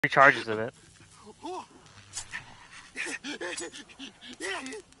Recharges of it.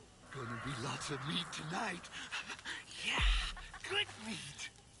 Gonna be lots of meat tonight. Yeah, good meat.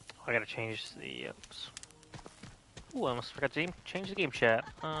 I gotta change the. Oops. Ooh, I almost forgot to change the game chat.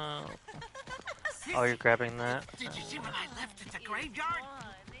 Oh, you're grabbing that. Did you see what I left at the graveyard?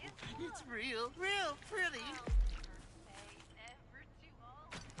 It's real pretty.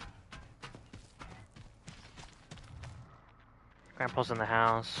 Grandpa's in the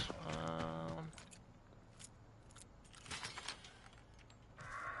house.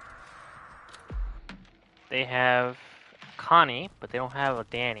 They have Connie, but they don't have a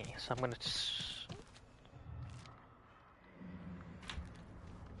Danny, so I'm gonna.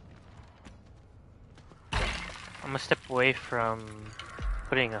 I'm gonna step away from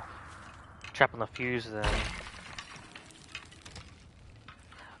putting a trap on the fuse then.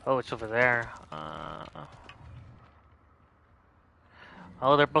 Oh, it's over there.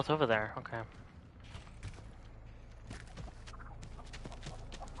 Oh, they're both over there. Okay.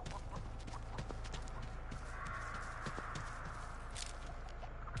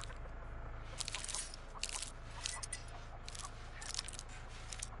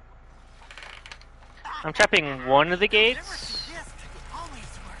 I'm trapping one of the gates.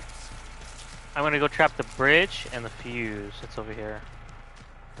 I'm gonna go trap the bridge and the fuse. It's over here.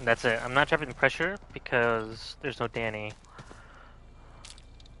 And that's it. I'm not trapping the pressure because there's no Danny.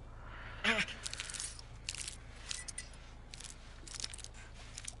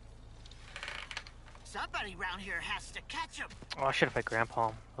 Somebody around here has to catch him. Oh, I should have played Grandpa.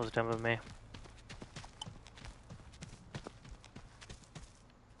 That was dumb of me.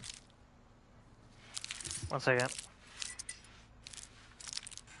 One second.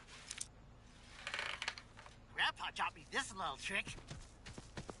 Grandpa taught me this little trick.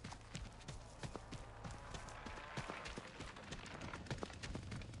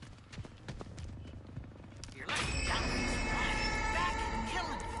 You're letting down back and kill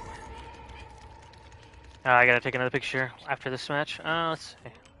him. I gotta take another picture after this match. Let's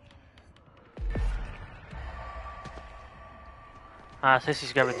see.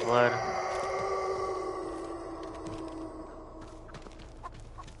 Sissy's grabbing blood.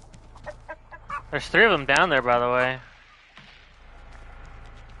 There's 3 of them down there, by the way.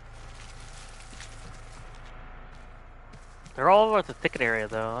 They're all over at the thicket area,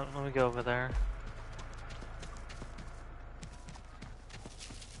 though. Let me go over there.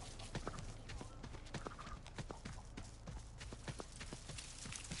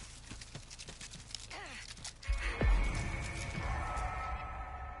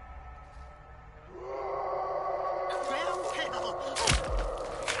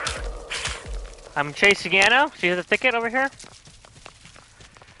 I'm chasing Anna. She has a thicket over here.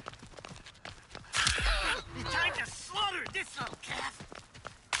 Time to slaughter this little calf.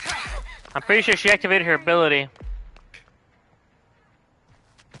 I'm pretty sure she activated her ability.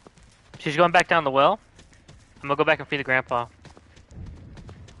 She's going back down the well. I'm gonna go back and feed the grandpa.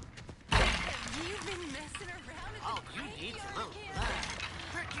 You've been messing around Oh, you need a little blood.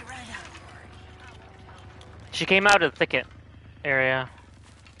 Perk you right up. She came out of the thicket area.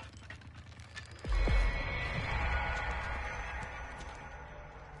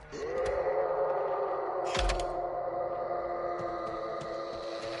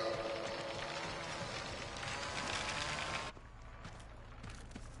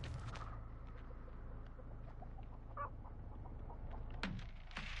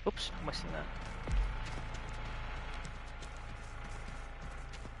 Oops, I'm missing that.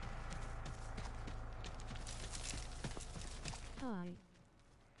 Hi.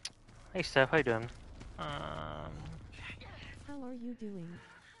 Hey Steph, how you doing? How are you doing?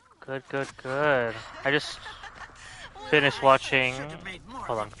 Good. I just finished watching.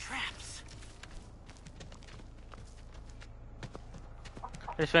 Hold on.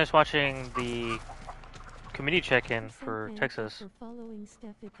 I just finished watching the community check-in for Texas. For following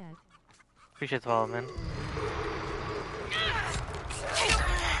Stefficat. Appreciate the follow, man.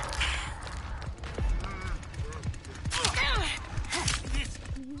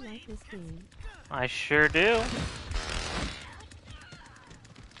 Do you like this game? I sure do.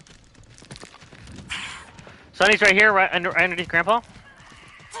 Sonny's right here, right underneath Grandpa.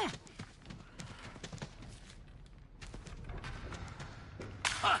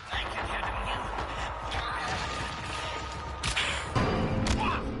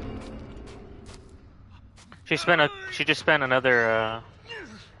 She just spent another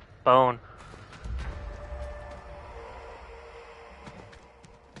bone.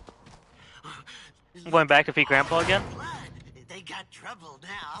 I'm going back to feed Grandpa again. They got trouble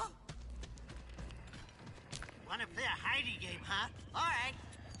now. Wanna play a hidey game, huh? Alright.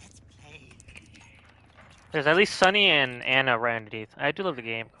 There's at least Sunny and Anna right underneath. I do love the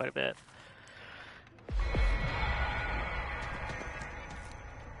game quite a bit.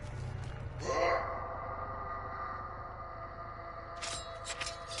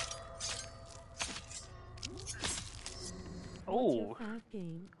 Oh,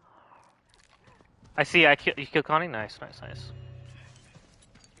 game? I see. You killed Connie. Nice, nice, nice.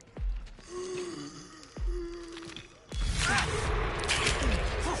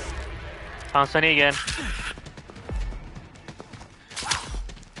 Found Sunny again.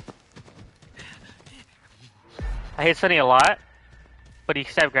 I hate Sunny a lot, but he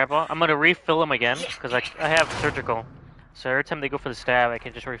stabbed Grandpa. I'm gonna refill him again because I have surgical, so every time they go for the stab, I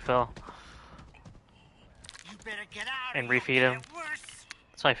can just refill You better get out and or you'll refeed get him. it worse.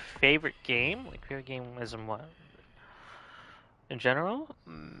 It's my favorite game. Like favorite game is in what? In general?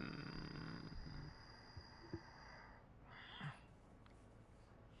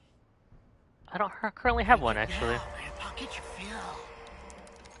 I don't currently have one actually. Now, I'll get your fill.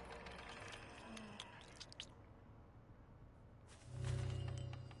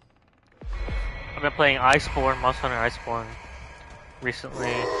 I've been playing Iceborne, Monster Hunter Iceborne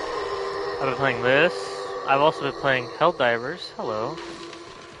recently. I've been playing this. I've also been playing Helldivers. Hello.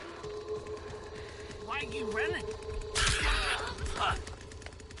 Why are you running?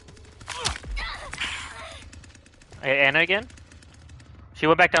 Hey, Anna again? She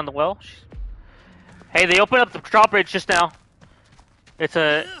went back down the well. Hey, they opened up the drawbridge just now. It's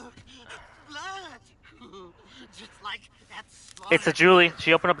a... Blood. Just like that It's a Julie.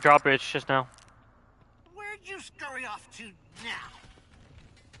 She opened up a drawbridge just now. Where'd you scurry off to now?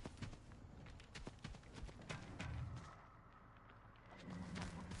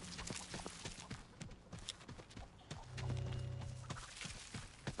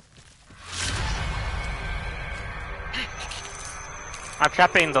 I'm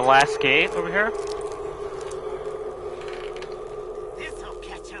trapping the last gate over here. This'll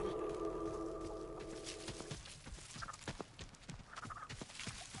catch him.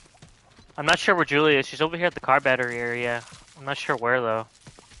 I'm not sure where Julie is. She's over here at the car battery area. I'm not sure where though.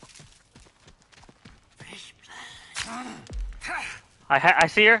 Fish blood. I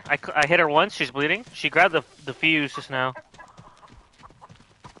see her. I hit her once. She's bleeding. She grabbed the fuse just now.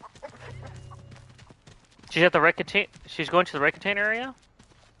 She's at the red contain. She's going to the red container area.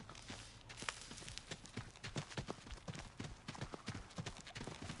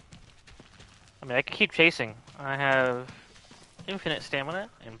 I mean, I can keep chasing. I have infinite stamina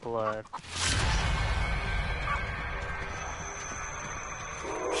and blood.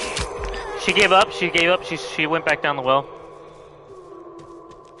 She gave up. She gave up. She went back down the well.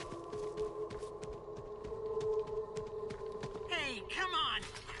 Hey, come on.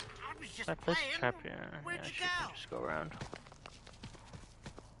 I was just I placed playing. a trap here. Where'd Yeah, you she go? can just go around.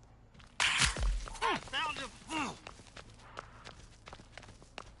 Found him.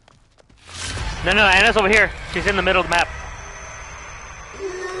 No, Anna's over here. She's in the middle of the map.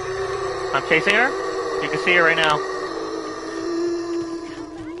 I'm chasing her. You can see her right now.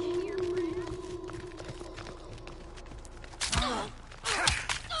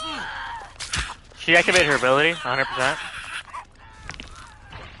 She activated her ability, 100%.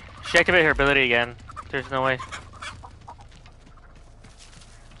 She activated her ability again. There's no way.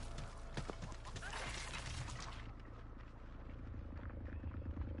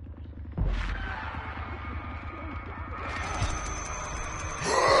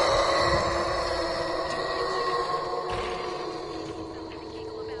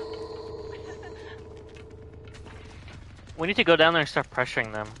 We need to go down there and start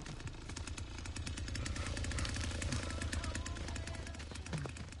pressuring them.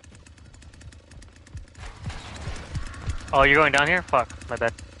 Oh, you're going down here? Fuck, my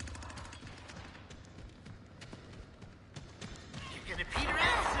bad. You're gonna peter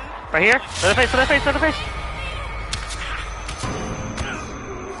out soon. Right here? Other face, other face, other face!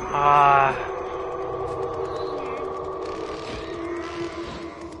 Ah.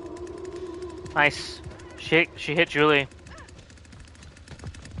 Nice. She hit Julie.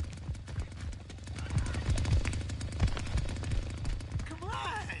 Come on.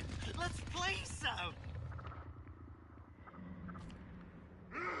 Let's play some.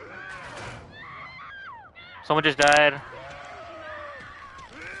 Someone just died.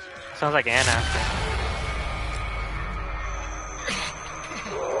 Sounds like Anna.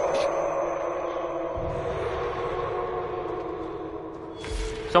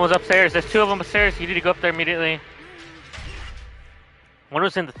 Someone's upstairs. There's two of them upstairs. You need to go up there immediately. One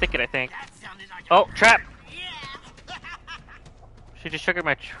was in the thicket, I think. That sounded like Oh, trap! yeah. She just triggered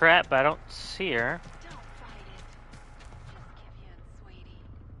my trap, but I don't see her. Don't fight it. Just give in, sweetie.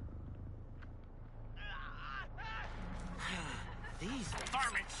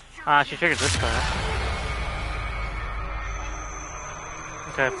 Ah, she triggered this time.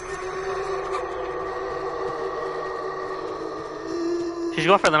 Okay. She's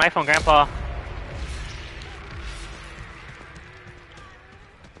going for the knife on Grandpa.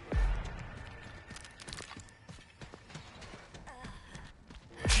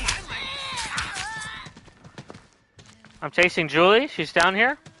 I'm chasing Julie. She's down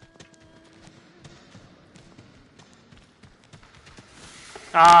here.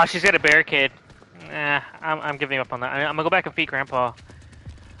 Ah, she's got a barricade. I'm giving up on that. I'm gonna go back and feed Grandpa.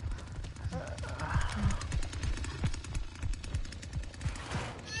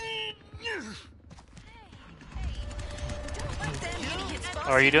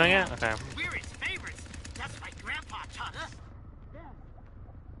 Oh, are you doing it? Okay. We're his favorites. That's my grandpa taught us.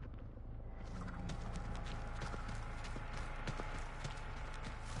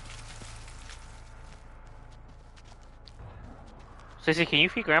 Stacey, can you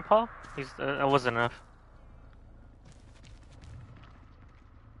feed Grandpa? That wasn't enough.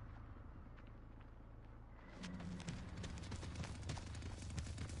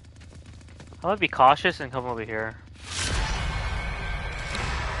 I would be cautious and come over here.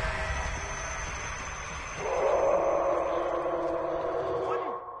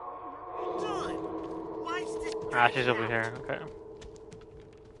 Ah, she's over here. Okay.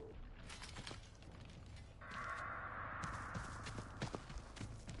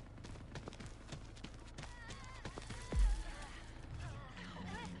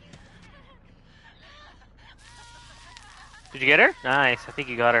 Did you get her? Nice. I think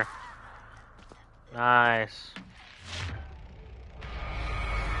you got her. Nice.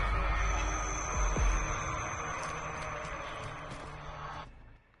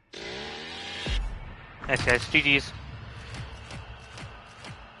 Nice, guys. GG's.